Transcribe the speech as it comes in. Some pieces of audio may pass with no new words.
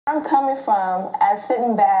I'm coming from, as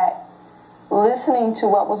sitting back, listening to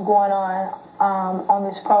what was going on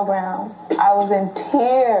this program, I was in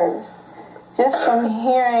tears just from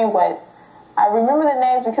hearing what, I remember the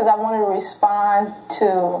names because I wanted to respond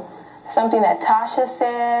to something that Tasha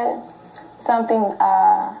said, something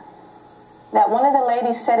that one of the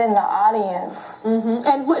ladies said in the audience. Mm-hmm.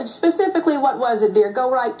 And specifically, what was it, dear?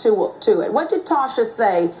 Go right to it. What did Tasha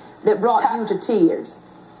say that brought you to tears?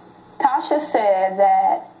 Tasha said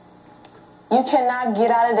that you cannot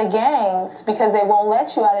get out of the gangs because they won't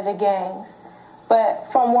let you out of the gangs.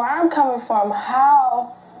 But from where I'm coming from,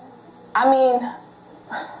 I'm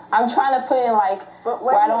trying to put it like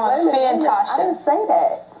where I don't offend Tasha. I didn't say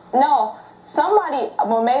that. No, somebody,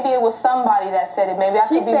 well, maybe it was somebody that said it. Maybe I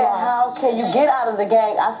could be wrong. How can you get out of the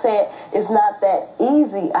gang? I said it's not that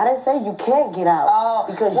easy. I didn't say you can't get out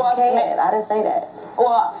because you can. I didn't say that.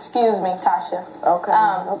 Well, excuse me, Tasha. Okay,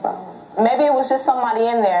 no problem. Maybe it was just somebody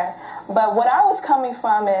in there. But what I was coming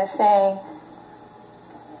from is saying,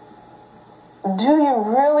 do you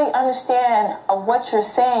really understand what you're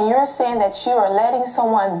saying? You're saying that you are letting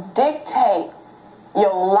someone dictate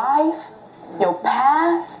your life, your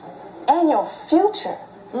past, and your future.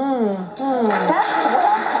 That's what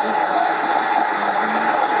I'm coming from.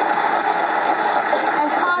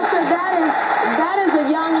 And Tasha, that is a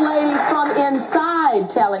young lady from inside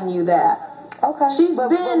telling you that. Okay. She's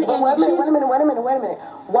been in... Wait a minute.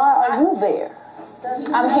 Why are you there?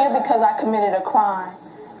 I'm here because I committed a crime.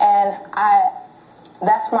 And I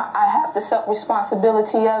have the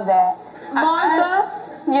responsibility of that. Martha?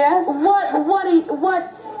 Yes?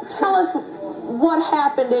 Tell us what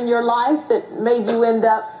happened in your life that made you end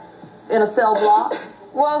up in a cell block?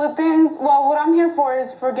 Well, what I'm here for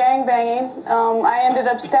is for gangbanging. I ended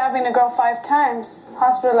up stabbing a girl 5 times,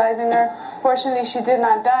 hospitalizing her. Fortunately, she did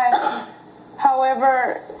not die.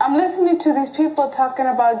 However, I'm listening to these people talking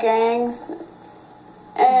about gangs,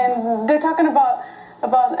 and they're talking about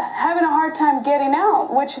having a hard time getting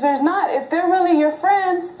out, which there's not. If they're really your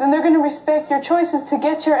friends, then they're going to respect your choices to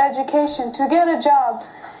get your education, to get a job.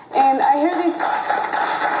 And I hear these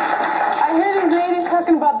ladies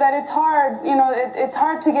talking about that it's hard, it's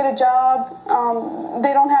hard to get a job,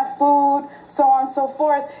 they don't have food, so on and so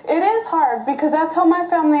forth. It is hard because that's how my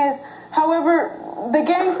family is. However, the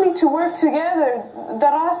gangs need to work together. The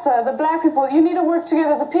Raza, the black people, you need to work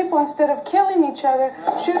together as a people instead of killing each other,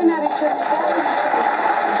 shooting at each other.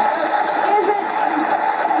 Is it,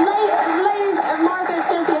 ladies, Martha and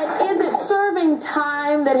Cynthia, is it serving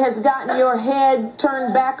time that has gotten your head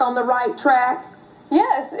turned back on the right track?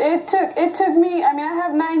 Yes, it took me, I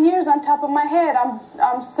have 9 years on top of my head. I'm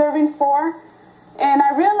serving 4. And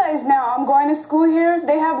I realize now I'm going to school here.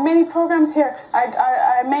 They have many programs here.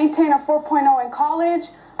 I maintain a 4.0 in college.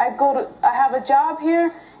 I have a job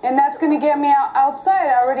here, and that's going to get me outside.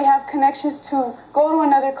 I already have connections to go to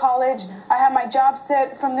another college. I have my job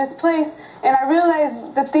set from this place, and I realize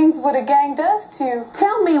the things what a gang does to you.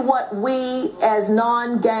 Tell me what we as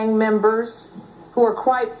non-gang members who are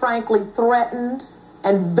quite frankly threatened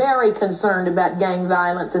and very concerned about gang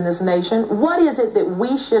violence in this nation, what is it that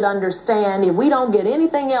we should understand if we don't get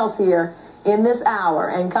anything else here in this hour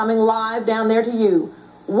and coming live down there to you?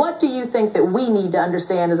 What do you think that we need to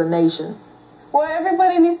understand as a nation? Well,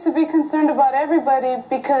 everybody needs to be concerned about everybody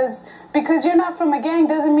because you're not from a gang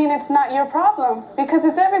doesn't mean it's not your problem, because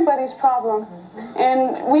it's everybody's problem.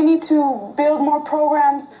 And we need to build more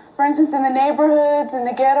programs. For instance, in the neighborhoods, in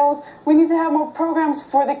the ghettos, we need to have more programs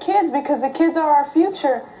for the kids because the kids are our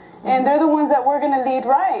future, and they're the ones that we're going to lead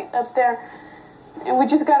right up there. And we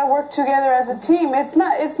just got to work together as a team. It's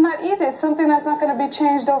not easy. It's something that's not going to be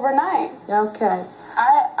changed overnight. Okay.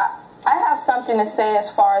 I have something to say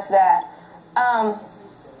as far as that.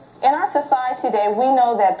 In our society today, we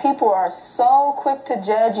know that people are so quick to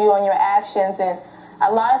judge you on your actions and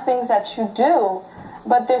a lot of things that you do.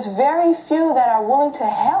 But there's very few that are willing to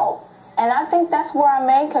help. And I think that's where our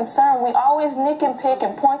main concern. We always nick and pick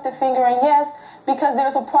and point the finger, and yes, because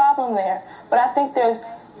there's a problem there. But I think there's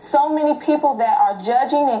so many people that are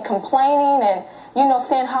judging and complaining and,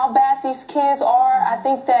 saying how bad these kids are. I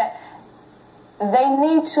think that they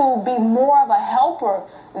need to be more of a helper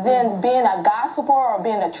than being a gossiper or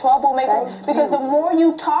being a troublemaker. Because the more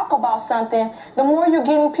you talk about something, the more you're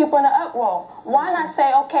getting people in an uproar. Why not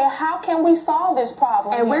say, okay, how can we solve this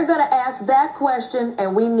problem? And we're going to ask that question,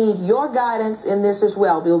 and we need your guidance in this as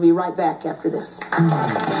well. We'll be right back after this.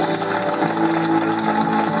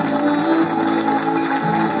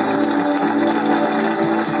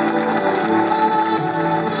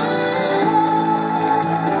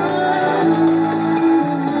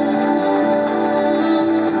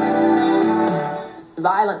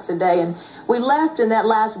 Violence today, and We left in that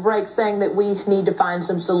last break saying that we need to find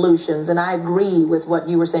some solutions, and I agree with what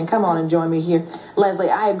you were saying. Come on and join me here, Leslie.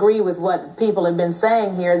 I agree with what people have been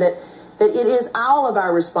saying here, that it is all of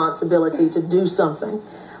our responsibility to do something.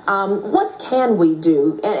 What can we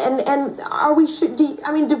do? And are we do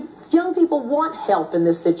young people want help in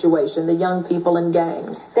this situation, the young people in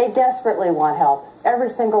gangs? They desperately want help. Every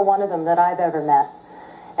single one of them that I've ever met.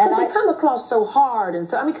 Because they come across so hard, and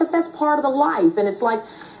so, because that's part of the life, and it's like...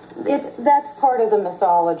 That's part of the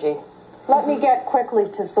mythology. Let me get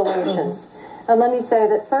quickly to solutions. And let me say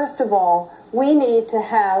that, first of all, we need to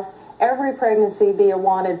have every pregnancy be a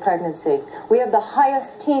wanted pregnancy. We have the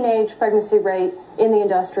highest teenage pregnancy rate in the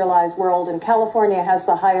industrialized world, and California has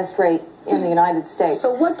the highest rate in the United States.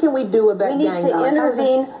 So what can we do about gang violence? We need to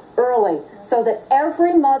intervene early so that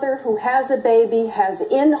every mother who has a baby has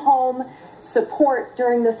in-home support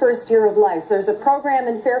during the first year of life. There's a program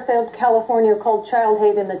in Fairfield, California called Child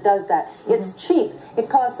Haven that does that. It's cheap. It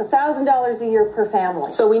costs $1,000 a year per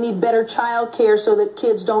family. So we need better child care so that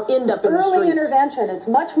kids don't end up in the streets. Early intervention. It's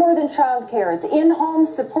much more than child care. It's in-home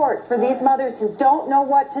support for these mothers who don't know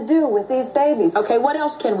what to do with these babies. Okay, what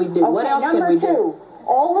else can we do? Okay, what else can we do? Number two,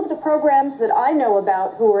 all of the programs that I know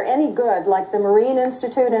about who are any good, like the Marine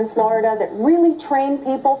Institute in Florida, that really train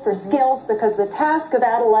people for skills, because the task of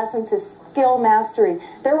adolescence is skill mastery.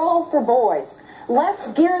 They're all for boys.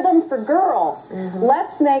 Let's gear them for girls.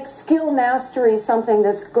 Let's make skill mastery something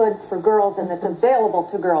that's good for girls and that's available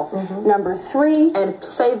to girls. Number three. And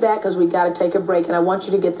save that, because we got to take a break, and I want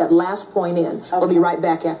you to get that last point in. Okay. We'll be right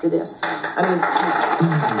back after this.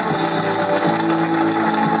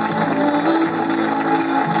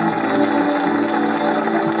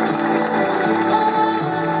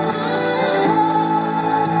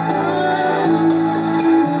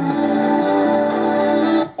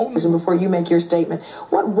 Before you make your statement,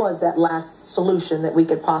 what was that last solution that we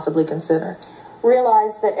could possibly consider?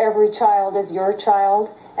 Realize that every child is your child,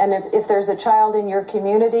 and if there's a child in your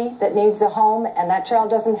community that needs a home and that child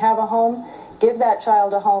doesn't have a home, give that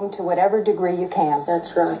child a home to whatever degree you can.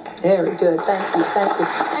 That's right. Very good. Thank you. Thank you.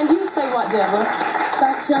 And you say what, Deborah?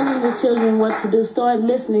 Stop telling the children what to do. Start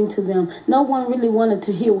listening to them. No one really wanted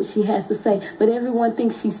to hear what she has to say, but everyone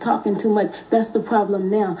thinks she's talking too much. That's the problem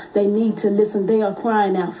now. They need to listen. They are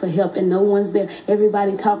crying out for help, and no one's there.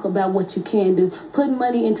 Everybody talk about what you can do. Put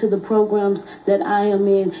money into the programs that I am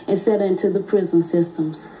in instead of into the prison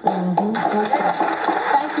systems. Thank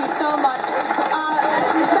you so much.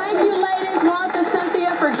 Thank you, ladies, Martha,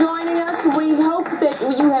 Cynthia, for joining us. We hope that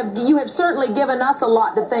you have certainly given us a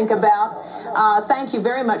lot to think about. Thank you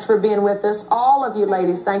very much for being with us. All of you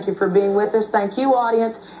ladies, thank you for being with us. Thank you,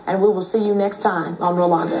 audience, and we will see you next time on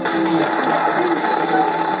Rolanda.